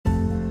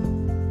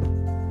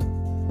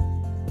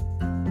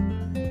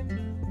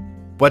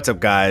What's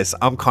up, guys?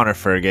 I'm Connor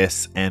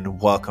Fergus,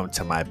 and welcome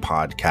to my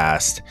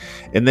podcast.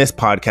 In this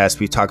podcast,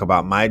 we talk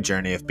about my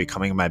journey of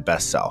becoming my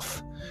best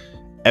self.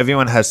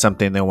 Everyone has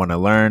something they want to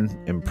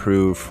learn,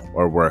 improve,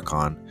 or work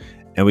on,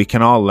 and we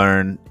can all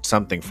learn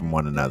something from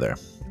one another.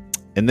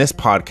 In this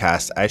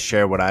podcast, I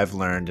share what I've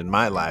learned in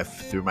my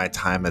life through my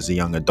time as a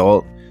young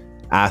adult,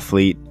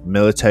 athlete,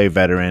 military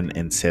veteran,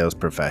 and sales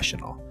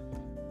professional.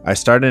 I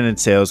started in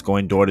sales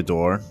going door to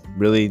door,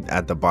 really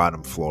at the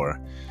bottom floor,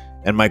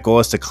 and my goal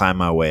is to climb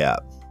my way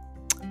up.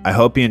 I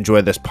hope you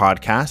enjoy this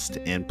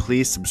podcast, and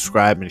please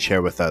subscribe and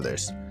share with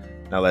others.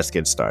 Now let's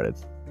get started.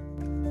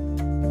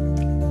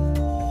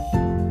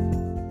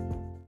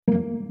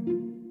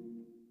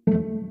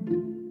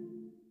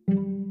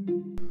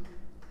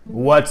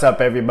 What's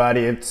up,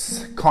 everybody?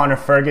 It's Connor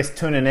Fergus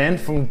tuning in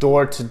from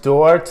door to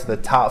the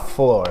top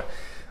floor.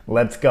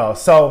 Let's go.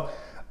 So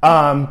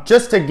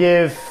just to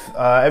give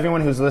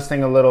everyone who's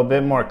listening a little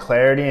bit more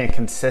clarity and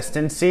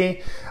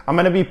consistency, I'm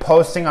going to be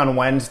posting on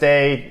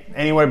Wednesday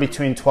anywhere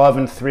between 12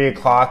 and 3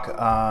 o'clock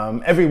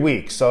every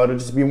week. So it'll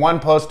just be one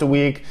post a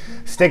week,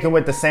 sticking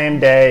with the same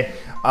day,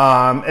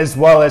 as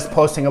well as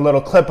posting a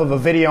little clip of a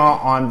video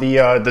on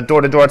the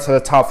door to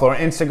the top floor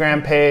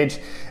Instagram page.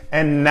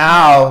 And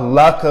now,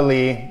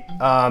 luckily,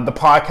 the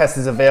podcast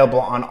is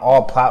available on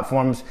all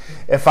platforms.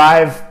 If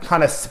I've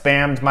kind of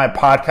spammed my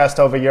podcast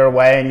over your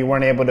way and you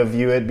weren't able to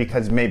view it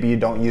because maybe you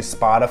don't use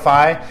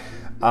Spotify,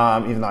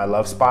 even though I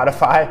love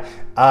Spotify,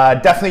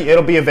 definitely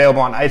it'll be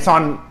available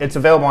it's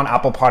available on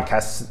Apple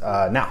Podcasts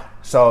now.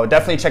 So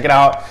definitely check it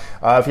out.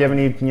 If you have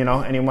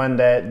anyone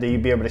that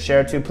you'd be able to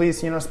share to, please,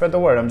 spread the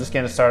word. I'm just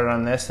getting started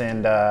on this,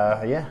 and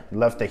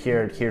love to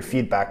hear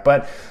feedback.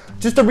 But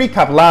just to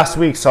recap last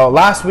week. So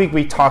last week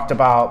we talked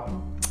about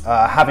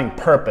having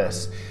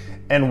purpose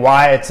and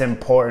why it's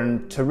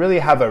important to really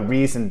have a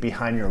reason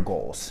behind your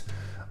goals.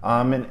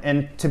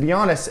 And to be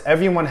honest,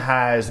 everyone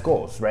has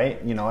goals,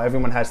 right?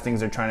 Everyone has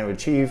things they're trying to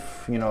achieve,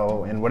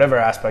 in whatever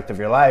aspect of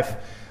your life.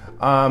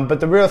 But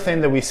the real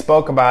thing that we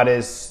spoke about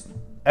is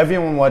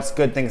everyone wants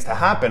good things to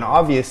happen,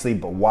 obviously,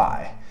 but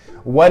why?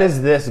 What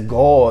is this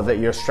goal that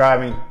you're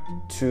striving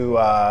to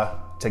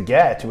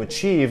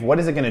achieve? What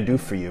is it going to do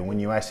for you when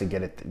you actually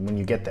when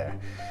you get there?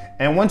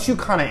 And once you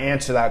kind of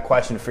answer that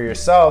question for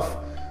yourself,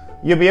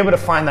 you'll be able to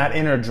find that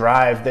inner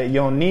drive that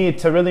you'll need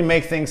to really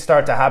make things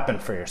start to happen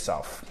for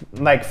yourself.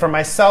 Like for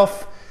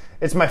myself,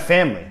 it's my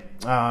family.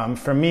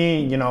 For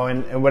me,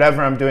 in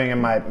whatever I'm doing in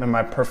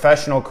my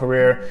professional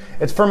career,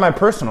 it's for my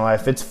personal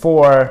life. It's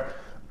for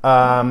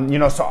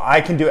so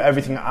I can do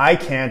everything I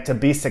can to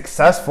be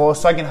successful,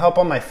 so I can help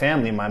out my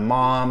family, my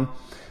mom,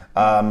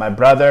 my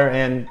brother,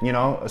 and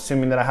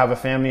assuming that I have a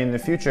family in the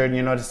future,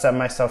 to set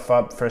myself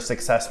up for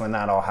success when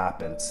that all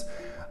happens.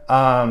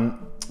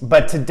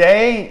 But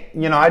today,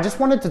 I just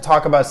wanted to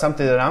talk about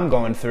something that I'm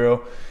going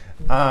through.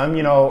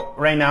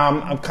 Right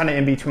now I'm kind of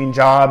in between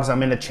jobs.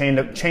 I'm in a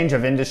change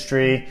of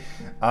industry.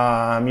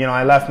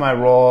 I left my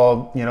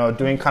role,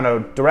 doing kind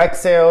of direct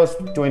sales,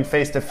 doing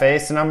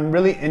face-to-face, and I'm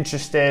really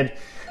interested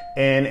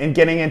in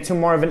getting into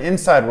more of an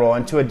inside role,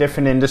 into a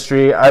different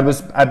industry.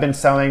 I've been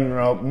selling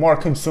more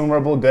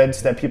consumable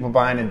goods that people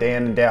buy on a day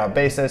in and day out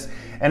basis,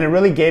 and it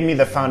really gave me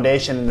the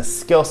foundation and the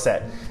skill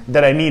set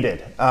that I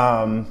needed.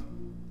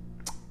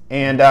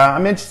 And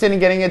I'm interested in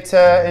getting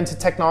into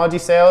technology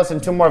sales,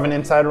 into more of an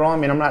inside role. I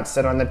mean, I'm not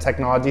set on the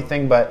technology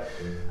thing, but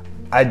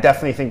I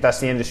definitely think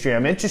that's the industry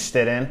I'm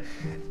interested in.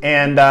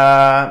 And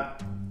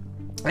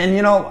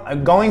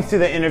going through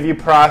the interview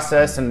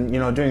process and,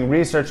 doing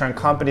research on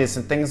companies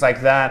and things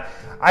like that,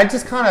 I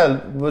just kind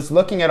of was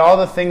looking at all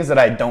the things that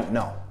I don't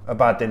know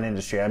about the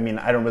industry. I mean,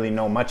 I don't really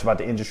know much about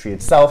the industry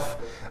itself.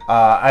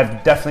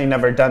 I've definitely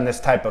never done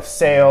this type of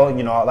sale.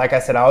 Like I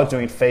said, I was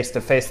doing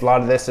face-to-face. A lot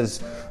of this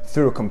is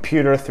through a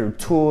computer, through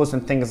tools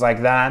and things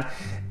like that.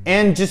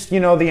 And just,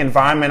 the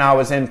environment I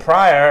was in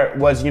prior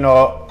was,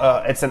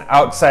 it's an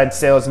outside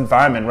sales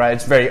environment, right?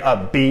 It's very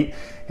upbeat.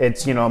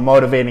 It's,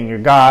 motivating your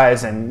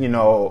guys and,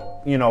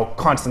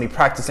 constantly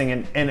practicing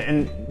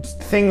and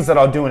things that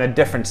I'll do in a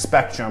different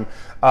spectrum,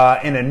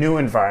 in a new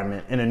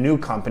environment, in a new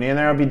company. And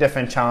there'll be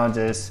different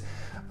challenges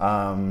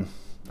on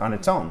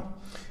its own.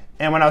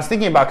 And when I was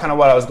thinking about kind of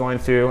what I was going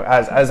through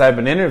as I've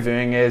been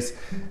interviewing,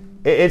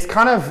 it's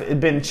kind of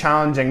been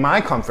challenging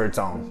my comfort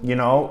zone.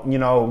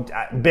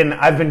 I've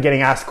been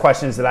getting asked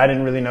questions that I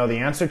didn't really know the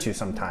answer to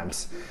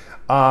sometimes.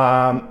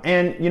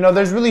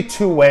 There's really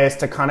two ways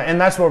to and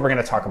that's what we're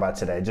going to talk about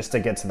today, just to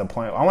get to the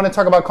point. I want to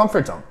talk about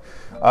comfort zone.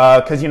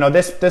 Cause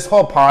this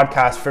whole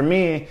podcast for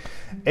me,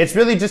 it's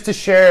really just to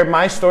share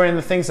my story and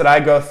the things that I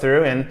go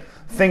through and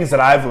things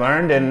that I've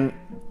learned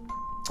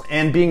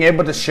and being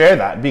able to share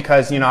that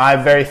because,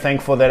 I'm very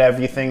thankful that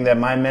everything that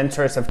my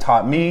mentors have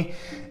taught me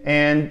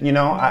and,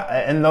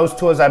 and those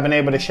tools I've been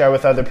able to share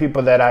with other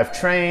people that I've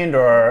trained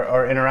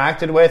or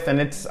interacted with, and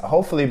it's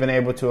hopefully been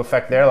able to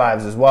affect their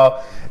lives as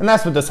well. And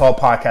that's what this whole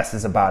podcast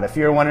is about. If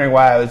you're wondering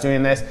why I was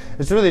doing this,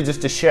 it's really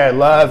just to share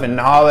love and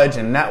knowledge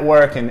and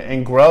network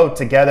and grow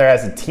together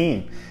as a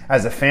team.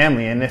 as a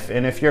family. And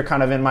if you're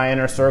kind of in my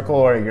inner circle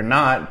or you're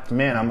not,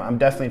 man, I'm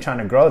definitely trying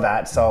to grow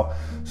that. So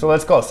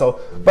let's go.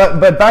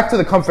 But back to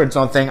the comfort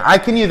zone thing. I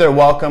can either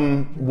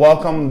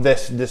welcome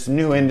this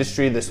new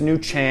industry, this new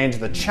change,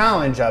 the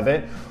challenge of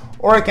it,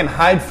 or I can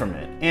hide from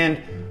it.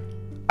 And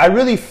I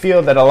really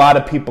feel that a lot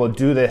of people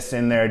do this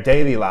in their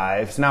daily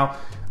lives. Now,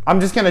 I'm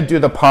just going to do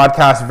the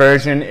podcast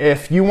version.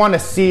 If you want to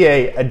see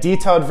a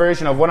detailed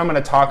version of what I'm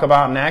going to talk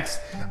about next,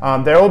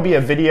 there will be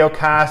a video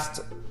cast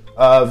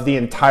of the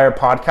entire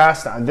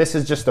podcast. This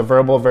is just the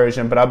verbal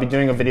version, but I'll be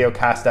doing a video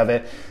cast of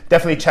it.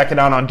 Definitely check it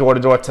out on Door to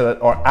Door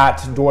or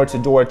at Door to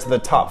Door to the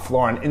Top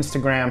Floor on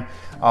Instagram.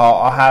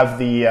 I'll have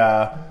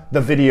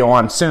the video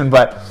on soon.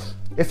 But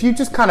if you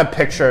just kind of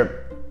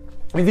picture,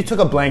 if you took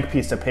a blank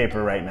piece of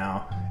paper right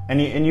now,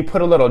 and you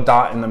put a little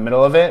dot in the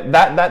middle of it,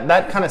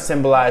 that kind of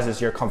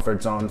symbolizes your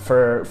comfort zone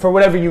for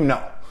whatever you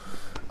know.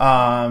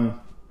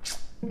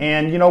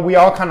 And you know, we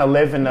all kind of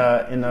live in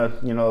a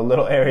you know, a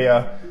little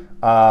area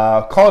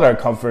called our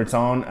comfort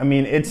zone. I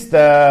mean, it's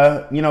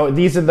the, you know,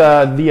 these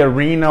are the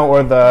arena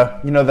or the,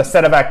 you know, the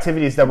set of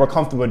activities that we're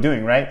comfortable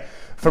doing, right?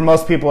 For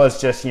most people, it's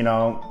just, you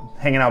know,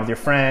 hanging out with your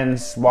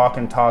friends,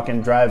 walking,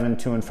 talking, driving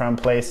to and from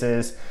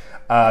places,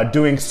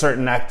 doing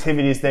certain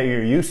activities that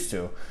you're used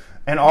to.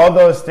 And all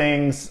those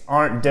things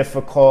aren't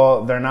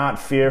difficult. They're not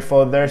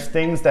fearful. There's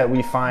things that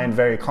we find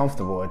very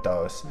comfortable with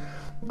those.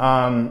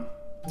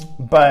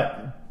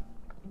 But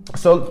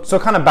so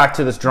kind of back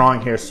to this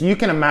drawing here. So you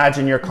can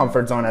imagine your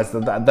comfort zone as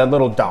that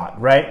little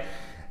dot, right?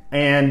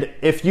 And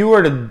if you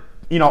were to,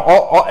 you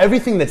know,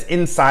 everything that's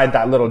inside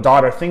that little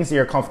dot are things that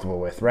you're comfortable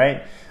with,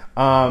 right?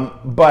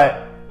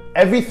 But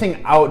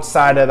everything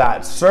outside of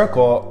that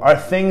circle are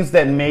things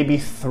that maybe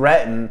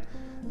threaten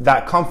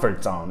that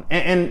comfort zone.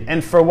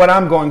 And for what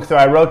I'm going through,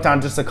 I wrote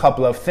down just a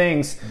couple of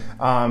things.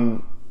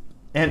 And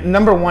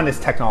number one is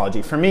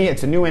technology. For me,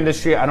 it's a new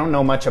industry. I don't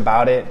know much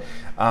about it.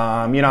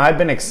 You know, I've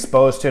been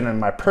exposed to it in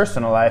my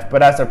personal life,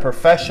 but as a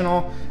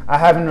professional, I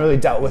haven't really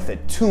dealt with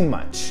it too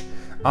much.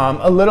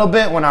 A little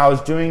bit when I was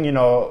doing, you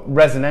know,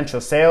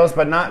 residential sales,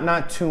 but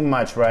not too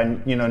much where I,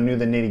 you know, knew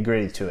the nitty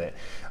gritty to it.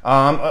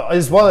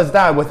 As well as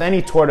that, with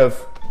any sort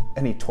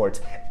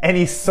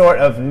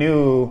of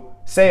new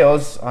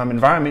sales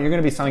environment, you're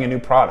going to be selling a new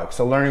product.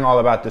 So learning all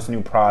about this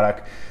new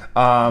product,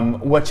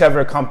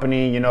 whichever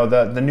company, you know,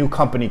 the new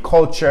company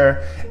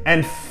culture.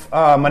 And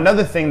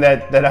another thing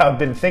that I've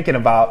been thinking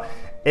about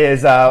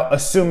is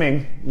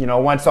assuming, you know,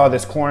 once all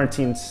this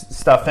quarantine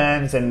stuff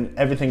ends and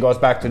everything goes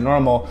back to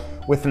normal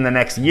within the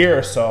next year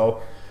or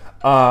so,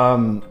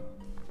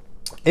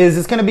 is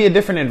it's going to be a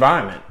different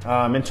environment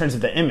in terms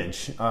of the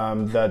image,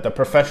 the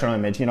professional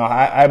image. You know,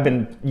 I've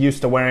been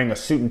used to wearing a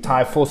suit and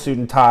tie, full suit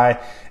and tie.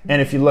 And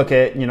if you look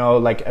at, you know,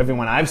 like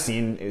everyone I've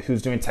seen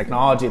who's doing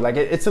technology, like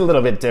it's a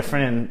little bit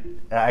different. And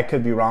I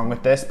could be wrong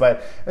with this,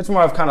 but it's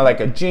more of kind of like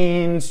a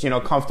jeans, you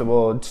know,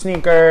 comfortable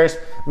sneakers,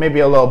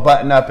 maybe a little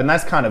button up, and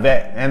that's kind of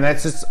it. And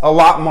that's just a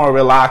lot more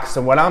relaxed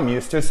than what I'm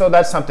used to. So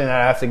that's something that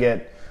I have to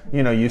get,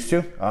 you know, used to.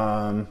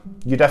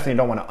 You definitely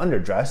don't want to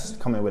underdress,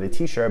 come in with a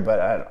t-shirt,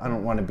 but I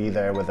don't want to be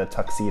there with a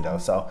tuxedo.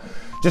 So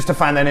just to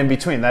find that in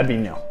between, that'd be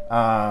new.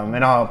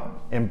 And I'll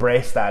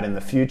embrace that in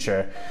the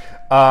future.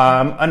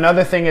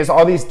 Another thing is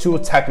all these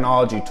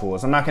technology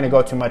tools. I'm not going to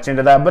go too much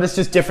into that, but it's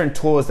just different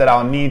tools that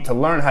I'll need to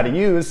learn how to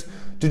use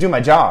to do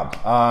my job,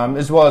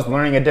 as well as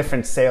learning a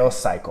different sales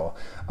cycle.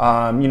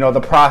 You know,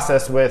 the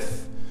process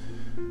with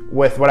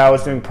what I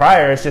was doing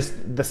prior is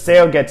just the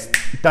sale gets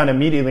done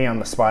immediately on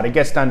the spot. It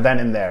gets done then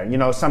and there. You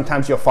know,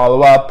 sometimes you'll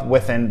follow up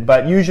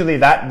but usually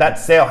that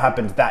sale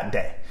happens that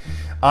day.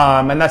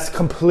 And that's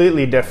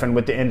completely different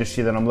with the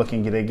industry that I'm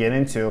looking to get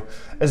into,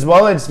 as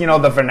well as, you know,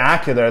 the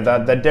vernacular,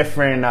 the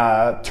different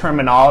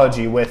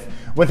terminology with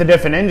a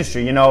different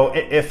industry. You know,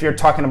 if you're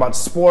talking about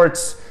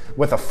sports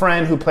with a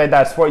friend who played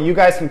that sport, you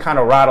guys can kind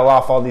of rattle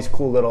off all these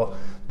cool little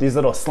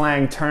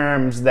slang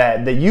terms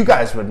that you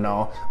guys would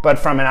know, but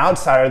from an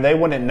outsider, they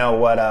wouldn't know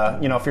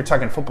what, you know, if you're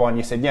talking football and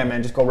you said, yeah,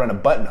 man, just go run a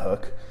button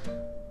hook.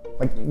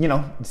 Like, you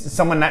know,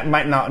 someone that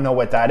might not know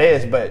what that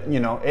is, but, you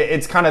know,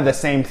 it's kind of the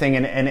same thing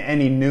in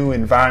any new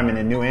environment,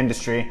 and new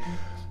industry.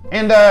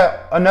 And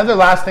another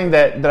last thing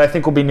that I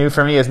think will be new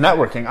for me is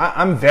networking.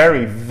 I'm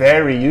very,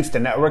 very used to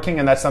networking,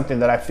 and that's something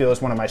that I feel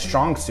is one of my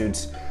strong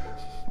suits.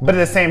 But at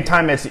the same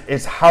time,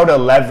 it's how to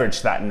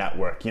leverage that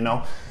network, you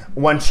know?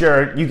 Once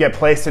you get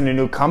placed in a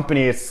new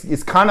company,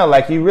 it's kind of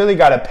like you really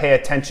got to pay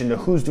attention to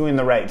who's doing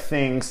the right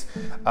things,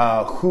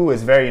 who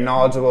is very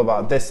knowledgeable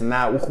about this and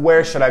that,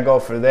 where should I go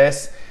for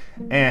this?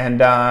 And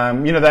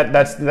you know,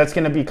 that's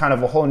going to be kind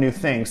of a whole new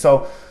thing.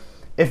 So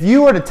if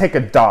you were to take a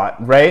dot,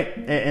 right,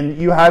 and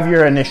you have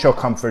your initial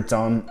comfort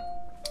zone,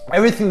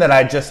 everything that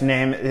I just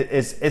named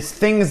is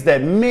things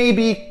that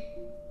maybe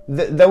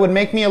that would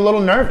make me a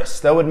little nervous,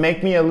 that would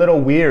make me a little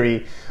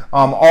weary.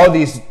 All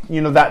these,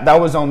 you know, that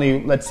was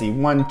only, let's see,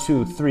 1,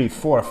 2, 3,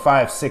 4,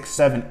 5, 6,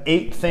 7,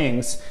 8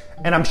 things,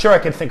 and I'm sure I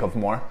could think of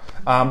more.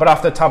 But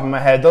off the top of my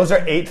head, those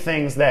are 8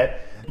 things that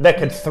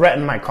could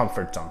threaten my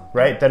comfort zone,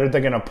 right? They're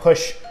going to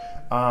push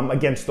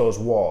against those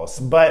walls.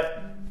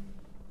 But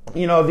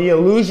the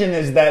illusion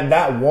is that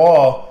that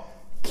wall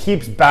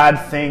keeps bad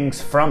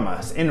things from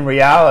us. In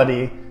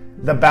reality,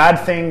 the bad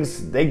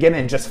things, they get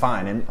in just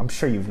fine. And I'm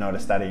sure you've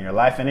noticed that in your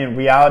life. And in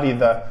reality,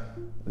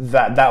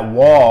 that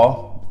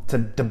wall,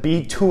 to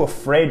be too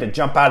afraid to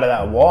jump out of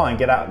that wall and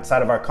get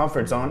outside of our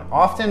comfort zone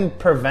often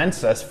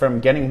prevents us from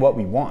getting what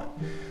we want.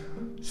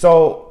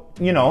 So,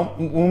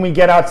 when we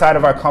get outside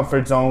of our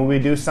comfort zone, when we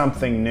do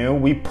something new,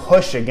 we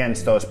push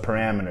against those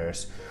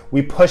parameters.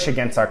 We push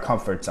against our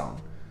comfort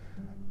zone.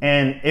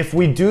 And if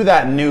we do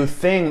that new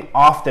thing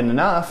often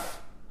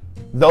enough,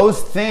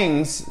 those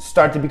things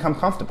start to become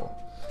comfortable.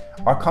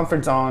 Our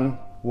comfort zone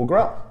will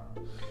grow.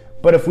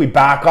 But if we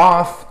back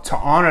off to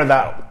honor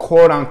that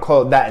quote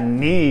unquote, that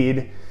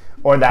need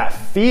or that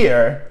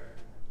fear,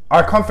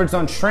 our comfort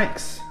zone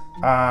shrinks.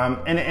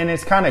 And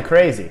it's kind of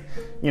crazy,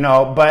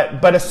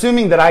 but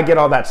assuming that I get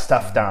all that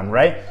stuff down,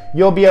 right?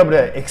 You'll be able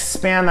to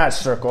expand that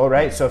circle,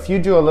 right? So if you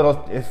do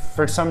if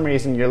for some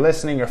reason you're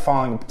listening, you're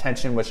following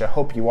attention, which I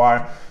hope you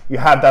are, you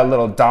have that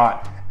little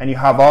dot and you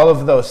have all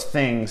of those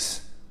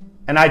things.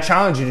 And I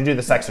challenge you to do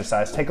this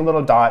exercise. Take a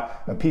little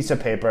dot, a piece of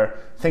paper,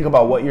 think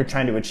about what you're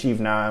trying to achieve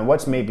now and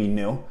what's maybe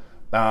new.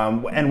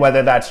 And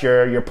whether that's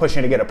you're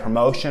pushing to get a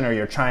promotion or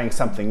you're trying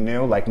something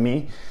new like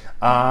me.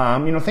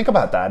 Think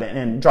about that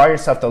and draw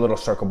yourself the little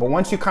circle. But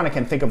once you kind of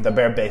can think of the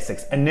bare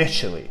basics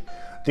initially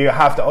that you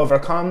have to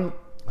overcome,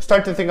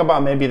 start to think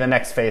about maybe the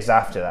next phase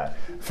after that.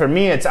 For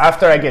me, it's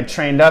after I get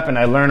trained up and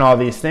I learn all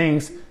these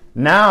things.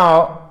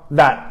 Now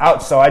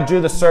so I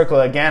drew the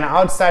circle again.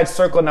 Outside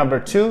circle number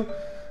 2,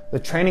 the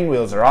training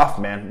wheels are off,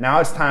 man. Now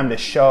it's time to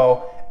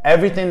show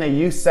everything that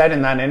you said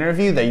in that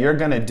interview that you're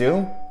going to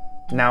do.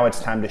 Now it's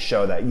time to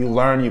show that. You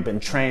learn, you've been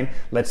trained.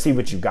 Let's see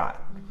what you got.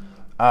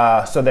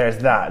 So there's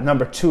that.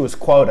 Number 2 is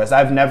quotas.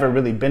 I've never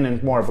really been in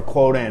more of a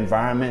quota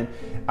environment.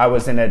 I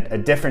was in a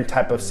different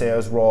type of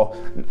sales role.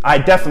 I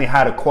definitely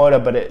had a quota,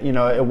 but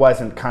it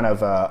wasn't kind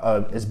of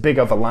as big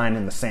of a line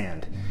in the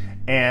sand.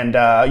 And,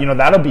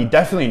 that'll be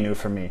definitely new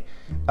for me.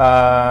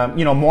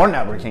 More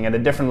networking at a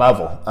different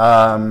level,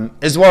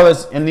 as well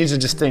as, and these are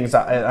just things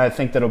I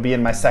think that'll be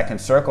in my second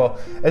circle,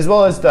 as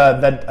well as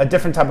a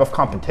different type of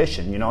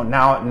competition.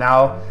 Now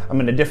I'm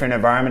in a different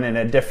environment, in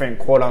a different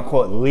quote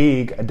unquote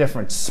league, a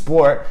different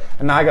sport,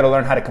 and now I got to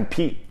learn how to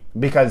compete.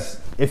 Because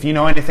if you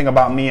know anything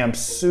about me, I'm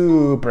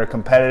super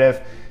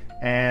competitive,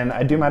 and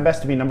I do my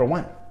best to be number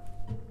 1.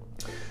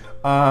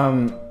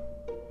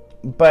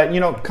 But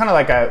kind of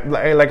like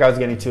I was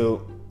getting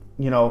to,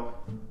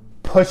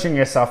 pushing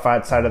yourself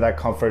outside of that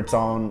comfort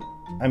zone.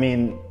 I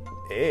mean,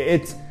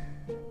 it's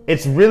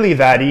really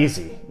that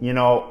easy.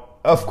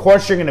 Of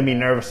course you're going to be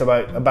nervous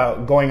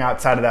about going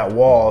outside of those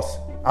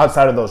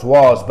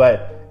walls,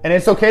 and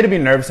it's okay to be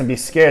nervous and be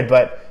scared,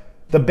 but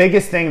the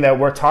biggest thing that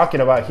we're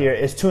talking about here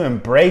is to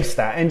embrace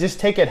that and just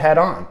take it head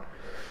on.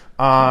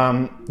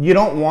 You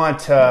don't want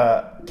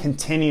to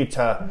continue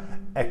to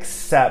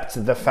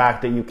accept the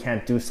fact that you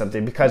can't do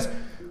something, because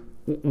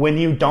when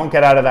you don't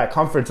get out of that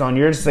comfort zone,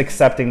 you're just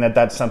accepting that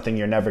that's something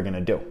you're never going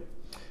to do.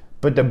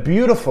 But the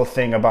beautiful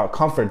thing about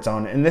comfort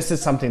zone, and this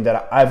is something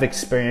that I've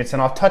experienced,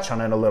 and I'll touch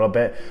on it a little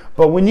bit,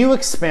 but when you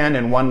expand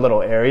in one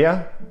little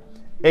area,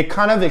 it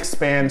kind of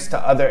expands to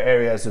other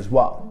areas as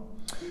well.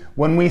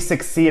 When we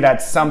succeed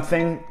at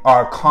something,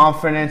 our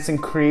confidence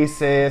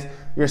increases,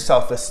 your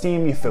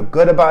self-esteem, you feel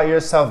good about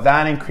yourself,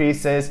 that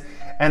increases,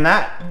 and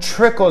that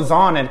trickles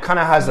on and kind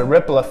of has a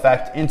ripple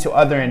effect into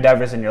other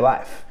endeavors in your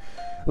life.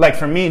 Like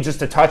for me, just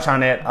to touch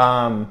on it,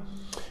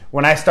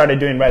 when I started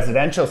doing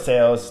residential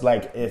sales,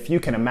 like if you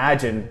can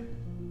imagine,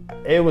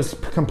 it was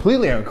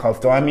completely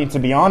uncomfortable. I mean, to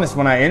be honest,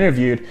 when I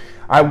interviewed,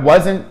 I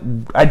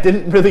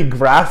didn't really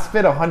grasp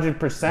it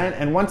 100%.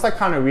 And once I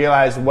kind of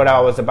realized what I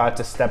was about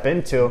to step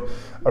into,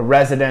 a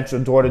residential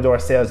door-to-door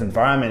sales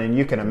environment, and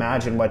you can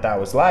imagine what that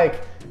was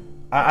like,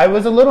 I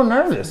was a little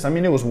nervous. I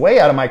mean, it was way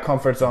out of my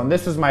comfort zone.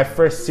 This was my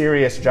first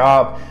serious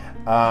job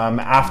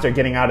after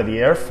getting out of the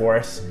Air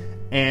Force.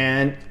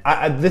 And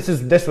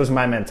this was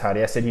my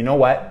mentality. I said, you know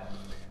what?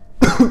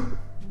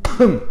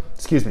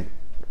 Excuse me.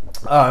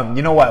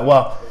 You know what?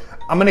 Well,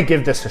 I'm going to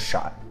give this a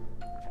shot.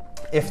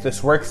 If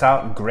this works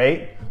out,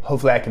 great.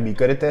 Hopefully I can be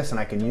good at this and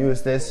I can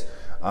use this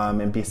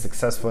and be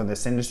successful in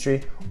this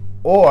industry.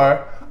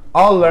 Or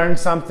I'll learn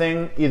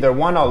something. Either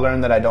one, I'll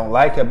learn that I don't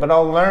like it, but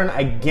I'll learn,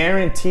 I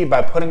guarantee,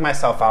 by putting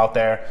myself out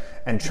there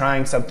and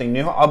trying something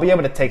new, I'll be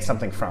able to take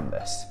something from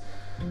this.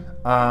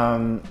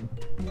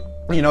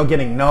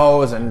 Getting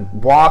no's and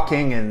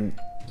walking and,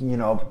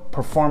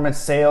 performance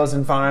sales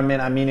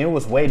environment. I mean, it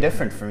was way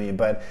different for me,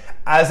 but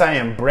as I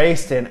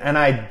embraced it and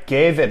I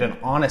gave it an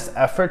honest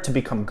effort to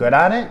become good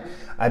at it,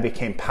 I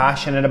became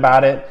passionate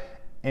about it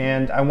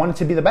and I wanted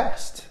to be the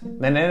best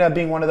and ended up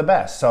being one of the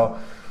best. So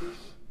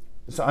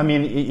I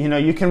mean,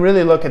 you can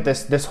really look at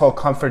this whole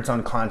comfort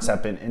zone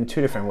concept in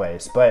 2 different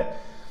ways. But,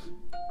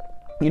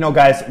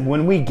 guys,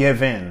 when we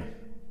give in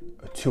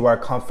to our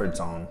comfort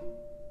zone,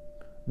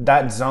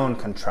 that zone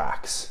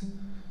contracts.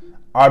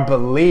 Our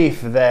belief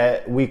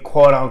that we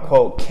quote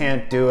unquote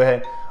can't do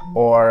it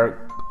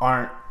or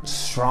aren't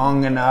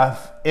strong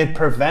enough, it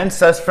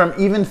prevents us from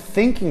even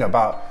thinking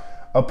about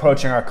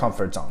approaching our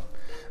comfort zone.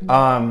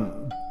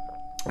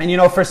 And you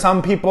know, for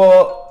some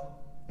people,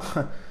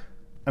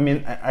 I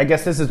mean, I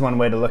guess this is one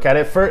way to look at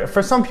it.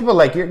 For some people,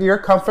 like your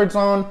comfort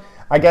zone,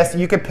 I guess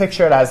you could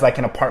picture it as like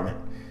an apartment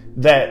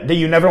that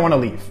you never want to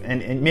leave.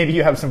 And maybe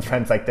you have some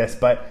friends like this,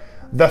 but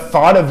the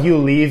thought of you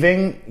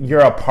leaving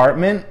your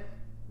apartment,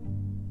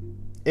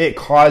 it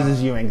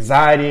causes you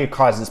anxiety, it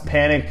causes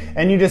panic,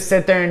 and you just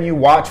sit there and you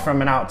watch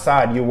from an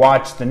outside. You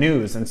watch the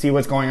news and see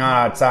what's going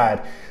on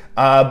outside.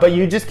 But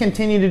you just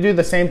continue to do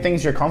the same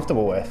things you're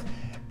comfortable with.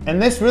 And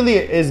this really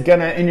is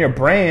gonna, in your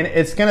brain,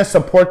 it's gonna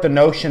support the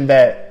notion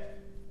that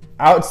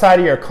outside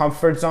of your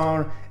comfort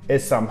zone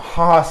is some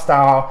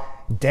hostile,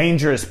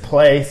 dangerous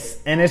place,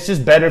 and it's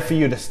just better for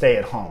you to stay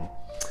at home.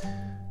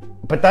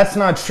 But that's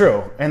not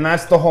true, and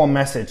that's the whole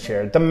message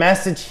here. The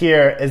message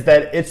here is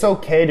that it's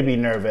okay to be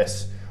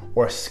nervous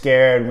or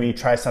scared when you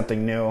try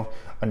something new,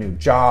 a new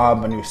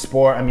job, a new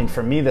sport. I mean,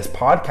 for me, this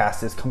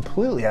podcast is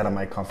completely out of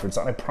my comfort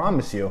zone, I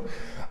promise you.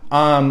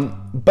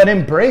 But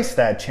embrace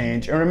that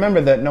change, and remember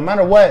that no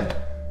matter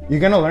what, you're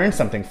gonna learn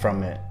something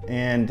from it.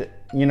 And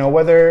you know,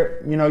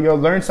 whether you'll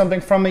learn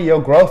something from it,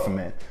 you'll grow from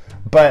it.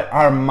 But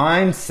our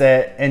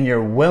mindset and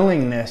your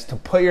willingness to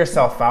put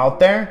yourself out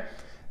there,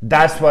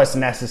 that's what's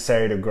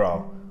necessary to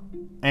grow.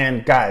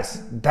 And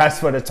guys,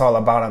 that's what it's all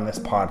about on this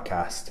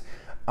podcast.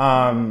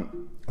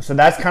 So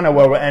that's kind of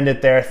where we'll end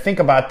it there. Think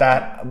about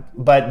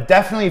that. But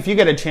definitely, if you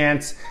get a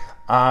chance,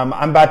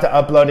 I'm about to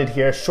upload it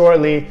here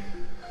shortly.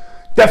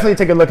 Definitely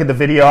take a look at the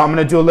video. I'm going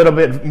to do a little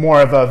bit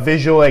more of a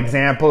visual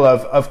example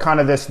of kind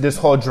of this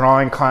whole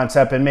drawing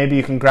concept, and maybe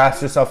you can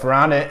grasp yourself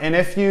around it. And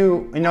if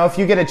you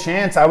get a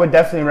chance, I would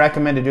definitely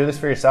recommend to do this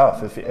for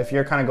yourself. If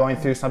you're kind of going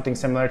through something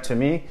similar to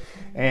me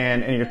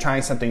and you're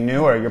trying something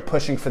new, or you're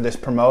pushing for this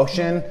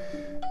promotion,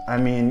 I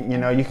mean,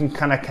 you can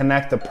kind of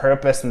connect the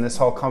purpose and this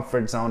whole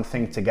comfort zone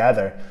thing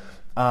together.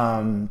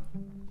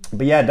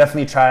 But yeah,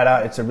 definitely try it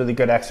out. It's a really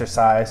good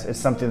exercise. It's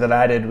something that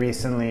I did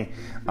recently.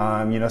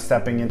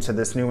 Stepping into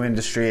this new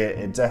industry,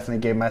 it definitely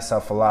gave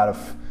myself a lot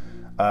of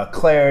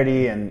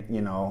clarity, and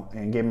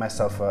gave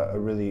myself a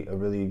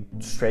really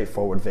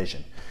straightforward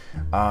vision.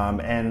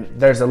 And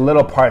there's a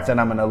little part that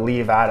I'm going to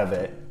leave out of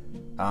it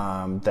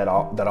that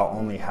I'll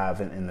only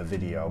have in the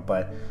video.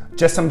 But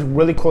just some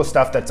really cool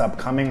stuff that's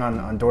upcoming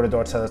on Door to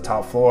Door to the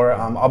Top Floor.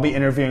 I'll be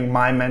interviewing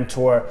my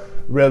mentor,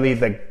 really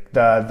the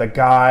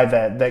guy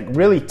that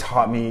really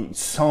taught me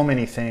so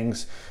many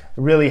things,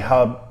 really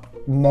helped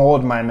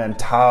mold my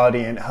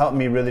mentality and helped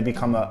me really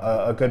become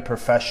a good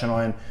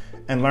professional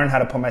and learn how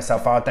to put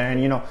myself out there. And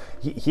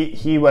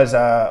he was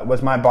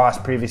my boss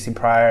previously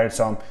prior,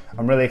 so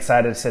I'm really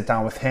excited to sit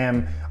down with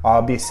him.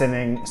 I'll be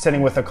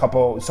sitting with a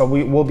couple, so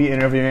we'll be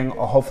interviewing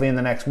hopefully in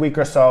the next week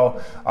or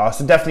so.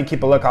 So definitely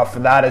keep a lookout for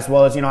that, as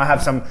well as I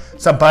have some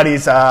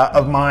buddies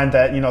of mine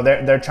that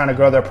they're trying to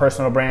grow their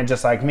personal brand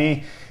just like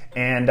me.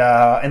 And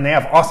they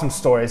have awesome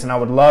stories, and I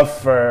would love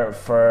for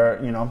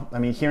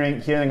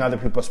hearing other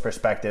people's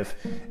perspective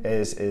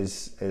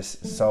is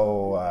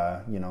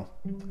so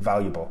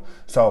valuable.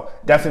 So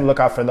definitely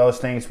look out for those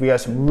things. We have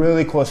some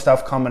really cool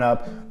stuff coming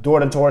up. Door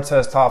to Door to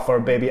the Top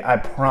Floor, baby. I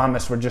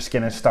promise we're just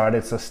getting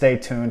started, so stay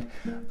tuned.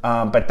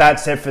 But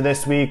that's it for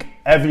this week.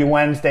 Every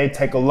Wednesday,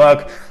 take a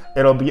look.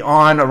 It'll be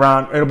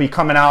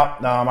coming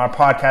out, our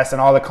podcast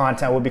and all the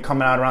content will be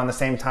coming out around the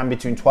same time,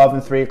 between 12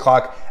 and 3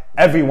 o'clock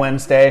every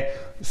Wednesday.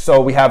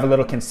 So we have a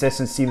little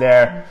consistency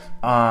there.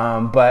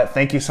 But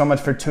thank you so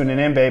much for tuning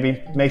in,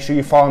 baby. Make sure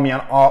you follow me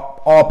on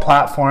all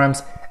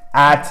platforms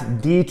at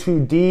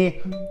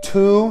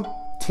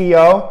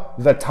D2D2TO,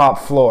 the Top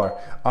Floor.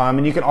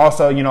 And you can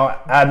also,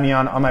 add me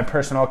on my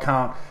personal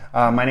account.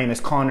 My name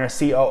is Connor,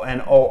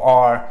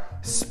 CONOR,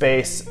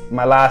 space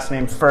my last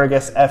name,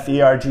 Fergus,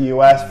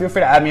 FERGUS. Feel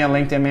free to add me on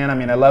LinkedIn, man. I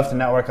mean, I love to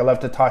network. I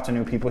love to talk to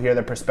new people, hear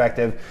their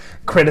perspective,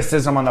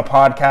 criticism on the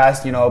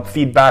podcast,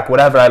 feedback,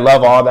 whatever. I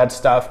love all that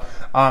stuff.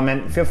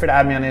 And feel free to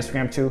add me on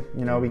Instagram too.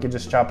 We could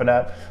just chop it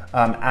up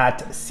at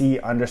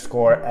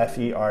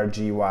C_FERGY.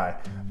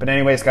 But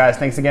anyways, guys,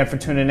 thanks again for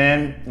tuning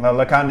in.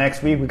 Look out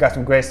next week. We got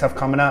some great stuff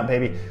coming up,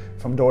 baby.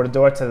 From Door to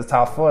Door to the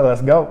Top Floor.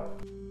 Let's go.